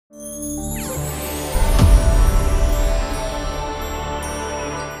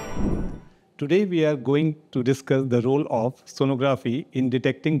Today we are going to discuss the role of sonography in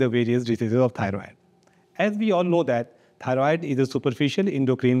detecting the various diseases of thyroid. As we all know that thyroid is a superficial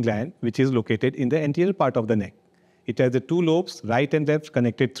endocrine gland which is located in the anterior part of the neck. It has the two lobes, right and left,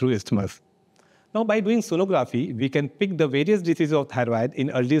 connected through isthmus. Now, by doing sonography, we can pick the various diseases of thyroid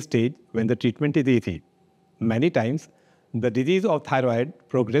in early stage when the treatment is easy. Many times, the disease of thyroid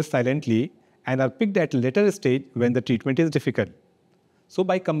progress silently and are picked at later stage when the treatment is difficult. So,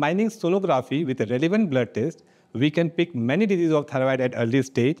 by combining sonography with a relevant blood test, we can pick many diseases of thyroid at early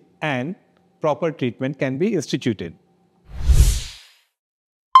stage and proper treatment can be instituted.